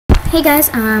Hey guys,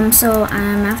 so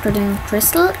I'm after doing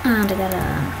crystal and I got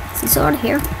a sword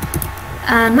here.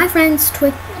 My friend's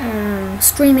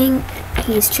streaming,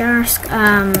 he's Charsk.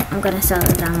 I'm gonna sell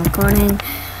it down recording.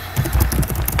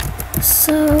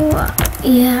 So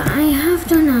yeah, I have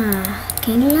done a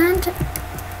Candyland.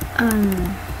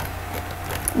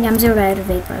 Yeah, I'm 0 out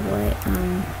of 8 by the way.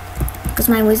 Because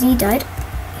my Wizzy died.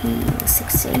 He was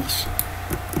 6'8".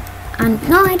 And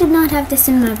no, I did not have this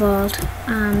in my vault.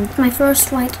 My first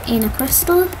fight in a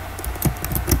crystal.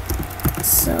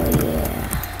 So yeah.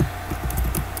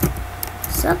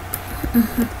 So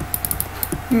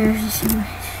there's yeah.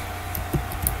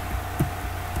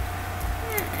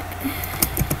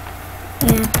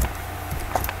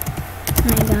 I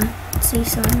got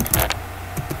seaside.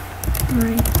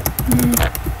 Right. Yeah.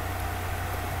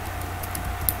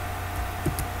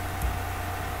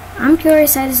 I'm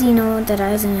curious, how does he know that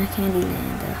I was in a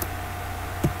Candyland?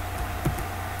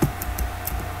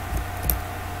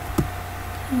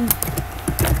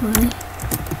 Why?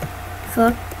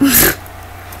 Fuck.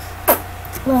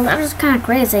 Well, that was kind of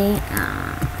crazy.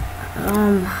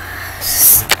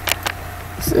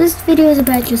 So this video is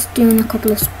about just doing a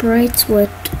couple of sprites with,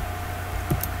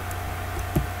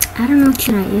 I don't know what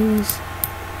should I use.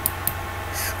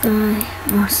 Sky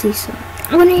or seaside.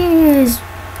 I'm gonna use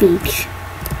beach.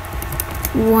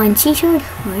 One t-shirt,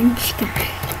 one sky.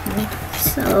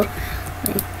 So,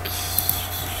 like,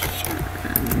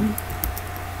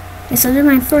 so this is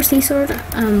my first sword,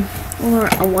 or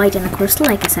a white and a crystal,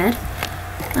 like I said.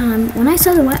 When I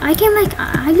saw the white, I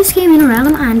just came in around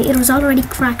them, and it was already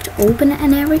cracked open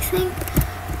and everything.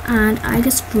 And I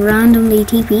just randomly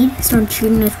TP'd, started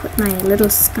shooting it with my little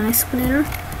sky splitter,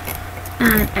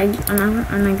 and I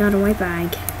got a white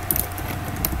bag.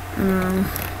 I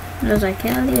was like,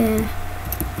 hell yeah.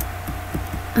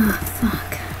 Oh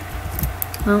fuck.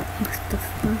 Well, what the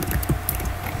fuck?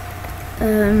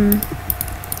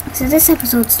 So this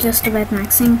episode's just about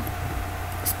maxing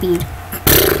speed.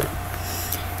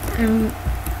 I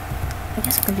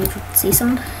guess I could do it with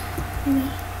seasword, maybe.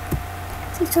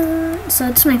 Seasword. So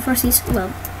this is my first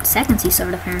second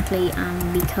seasword apparently,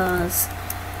 because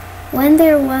when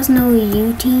there was no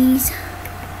UTs,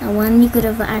 when you could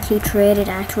have actually traded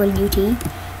actual UT,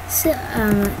 so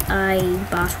I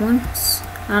bought one.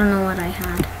 I don't know what I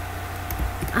had.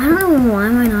 I don't know why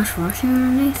am I not watching or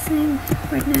anything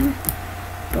right now.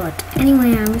 But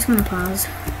anyway, I'm just gonna pause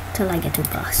till I get to the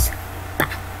boss. Bah.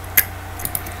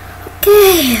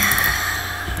 Okay.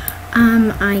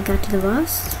 I got to the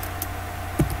boss.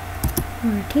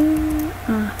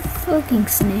 Oh, fucking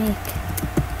snake.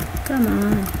 Come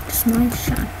on. Small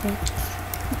shot, bitch.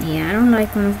 Yeah, I don't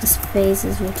like one of the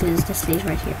phases, which is this phase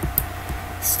right here.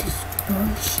 This is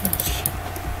bullshit.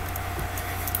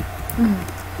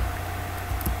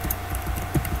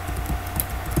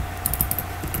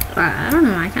 I don't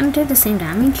know, I kind of did the same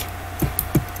damage.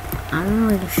 I'm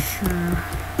not really sure.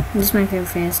 This is my favorite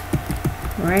phase.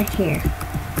 Right here.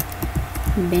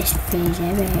 Best phase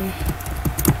ever.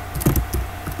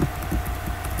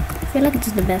 I feel like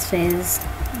it's the best phase.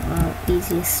 Well,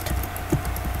 easiest.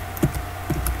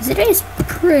 Because it is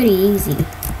pretty easy.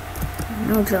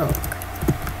 No joke.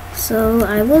 So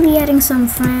I will be adding some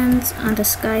friends onto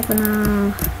Skype and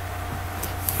all.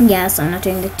 Yes, I'm not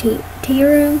doing the tea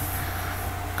room.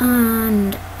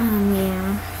 And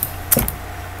yeah.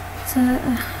 So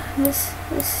this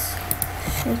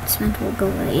shit's meant to go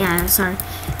away. Yeah, sorry.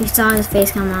 You saw his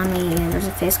face come on me. Yeah, there's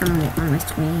a face come on my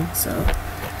screen, so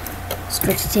let's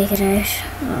try to take it out.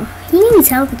 Oh, he needs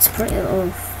help with spray.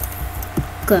 Oh,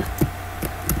 good.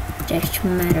 Just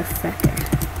motherfucker.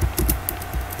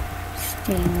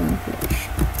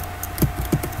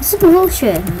 This is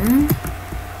bullshit, man.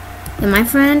 Yeah, my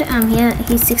friend,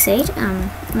 he's 6'8".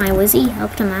 My Wizzy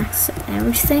helped him max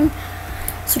everything.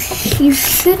 So you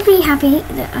should be happy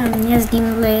that he has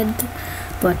Demon Blade,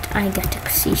 but I got to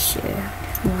see sure.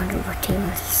 I wonder what he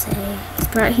will say.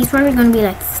 He's probably gonna be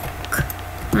like, fuck.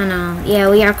 I know. Yeah,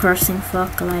 we are cursing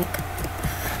fuck, like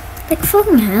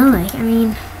fucking hell. Like, I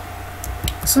mean,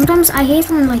 sometimes I hate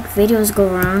when like videos go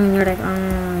wrong and you're like, oh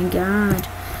my god.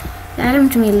 That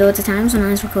happened to me loads of times when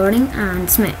I was recording, and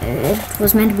it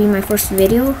was meant to be my first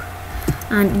video,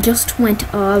 and it just went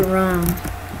all wrong.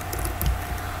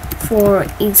 For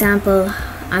example,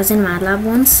 I was in MATLAB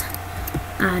once,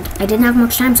 and I didn't have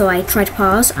much time, so I tried to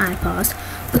pause, and I paused,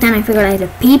 but then I figured out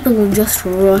that people would just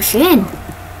rush in.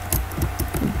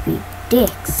 It'd be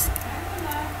dicks.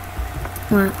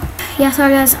 Well, yeah,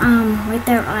 sorry guys, right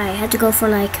there, I had to go for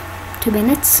like 2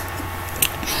 minutes.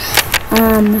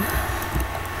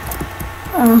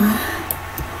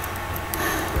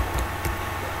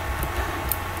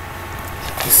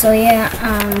 So yeah,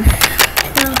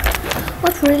 well,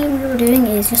 what really we were doing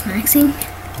is just maxing.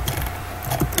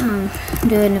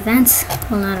 Doing events.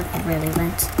 Well, not really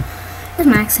events. Just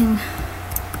maxing.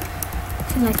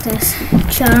 Like this.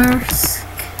 Charts.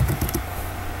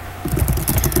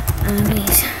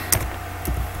 Wait.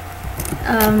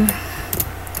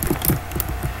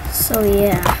 So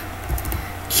yeah.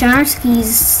 Charts,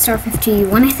 he's star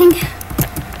 51, I think.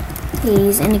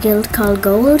 He's in a guild called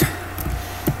Gold.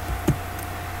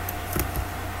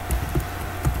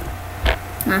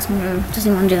 I'm asking him, does he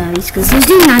want to do Abbeys? Because he's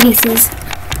doing Abbeys.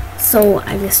 So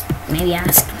I just maybe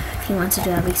asked if he wants to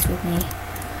do Abbeys with me.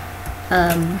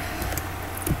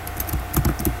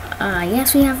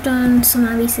 Yes, we have done some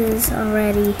Abbeys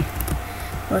already,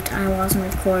 but I wasn't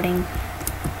recording.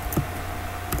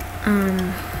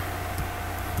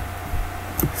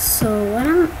 So what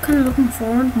I'm kind of looking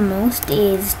forward the most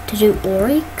is to do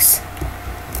Oryx.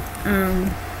 I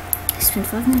spent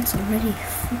 5 minutes already.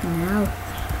 Fucking hell.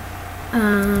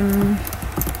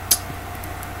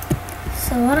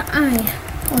 So what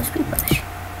speed brush.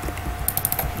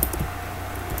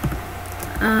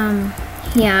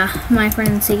 Yeah, my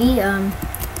friend Siggy,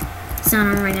 it's not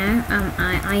on right now.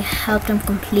 I helped him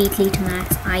completely to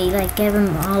max. I like gave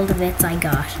him all the bits I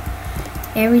got.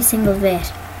 Every single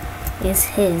bit is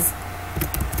his.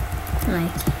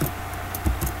 Like,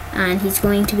 and he's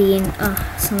going to be in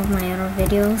some of my other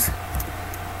videos.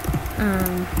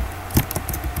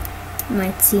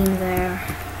 Might see him there,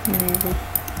 maybe.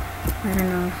 I don't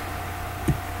know.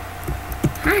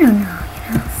 You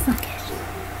know, fuck it.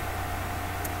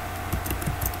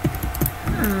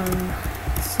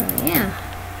 So yeah.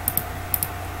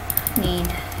 Need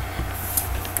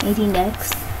 18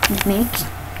 decks, mix,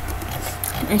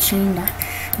 and shine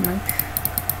dash monk.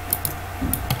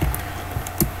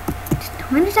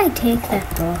 When did I take that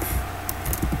buff?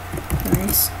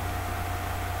 Nice.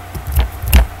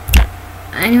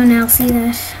 Anyone else see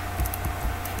that?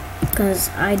 Because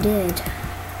I did.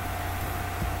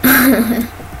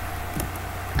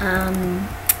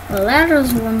 Well, that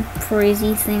was one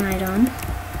crazy thing I done.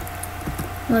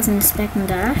 Wasn't expecting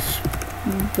that,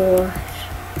 but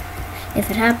if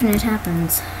it happened, it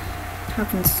happens. It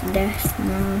happens to death, you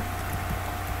know.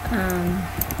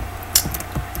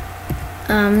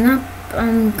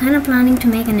 I'm kind of planning to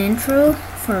make an intro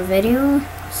for a video.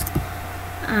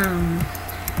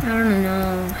 I don't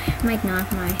know. Might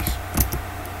not, maybe.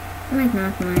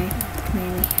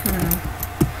 I don't know.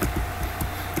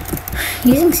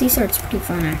 Using csword's pretty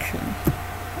fun, actually.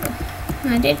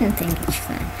 I didn't think it's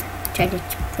fun. I tried it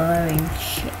boring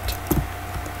shit.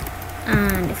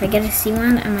 And if I get a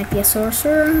C1, I might be a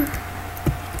sorcerer.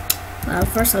 Well,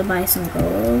 first I'll buy some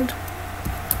gold.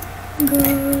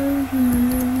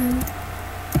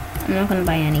 I'm not gonna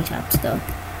buy any tops though,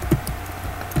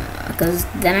 because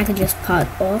then I could just pot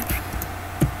up.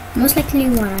 Most likely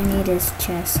what I need is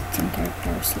chests and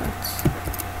character slots.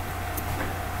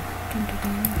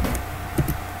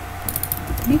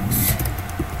 Next.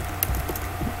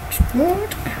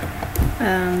 Export.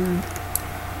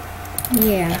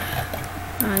 Yeah.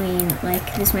 I mean, like,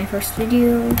 this is my first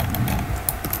video.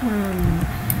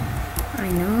 I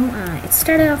know, it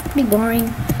started off pretty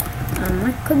boring.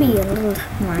 It could be a little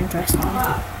more interesting.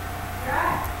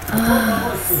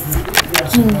 Oh,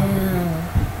 fucking hell.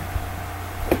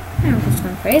 I'm just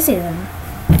going crazy then.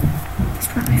 I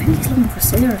think he's looking for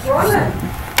scissors or something.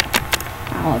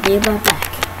 I'll be right back.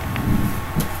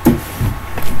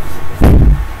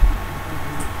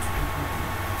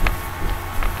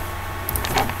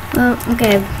 Well,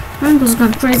 okay. I'm just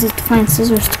going crazy to find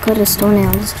scissors to cut his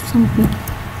toenails or something.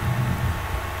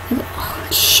 Oh,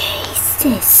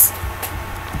 Jesus.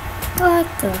 What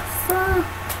the fuck?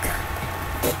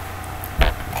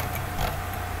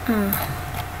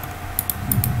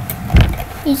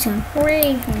 He's so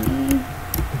crazy.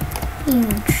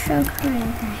 He's so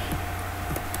crazy.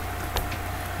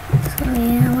 So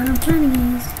yeah, what I'm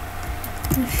planning is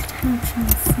just have some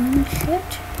fun shit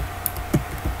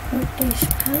with this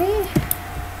puppy.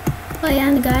 Oh yeah,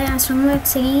 and the guy asked him about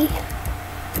Siggy.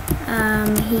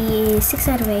 He is 6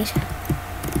 out of 8. I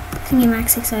think he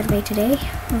maxed 6 out of 8 today,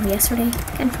 or yesterday,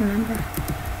 can't remember. I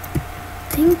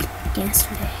think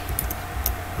yesterday.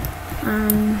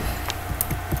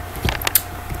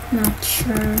 Not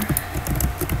sure.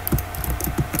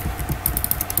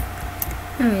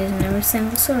 I'm using every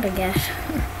single sword I get.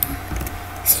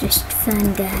 It's just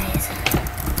fun, guys.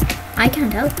 I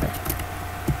can't help it.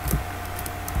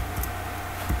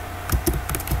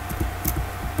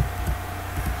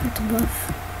 What a buff.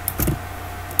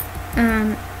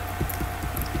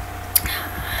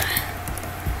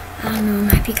 I don't know,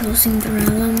 might be closing the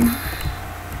realm.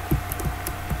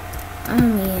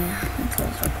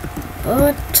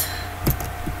 But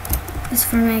this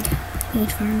farm egg,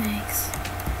 need farm eggs.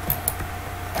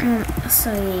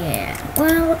 So yeah,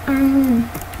 well, I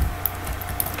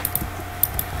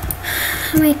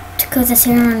might go this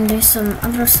here and do some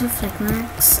other stuff like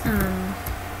Max.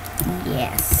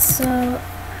 Yes, so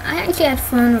I actually had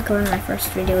fun recording my first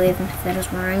video, even if it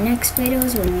was my next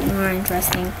videos will be more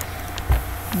interesting.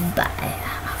 But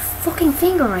fucking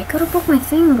finger, I could have broke my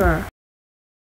finger.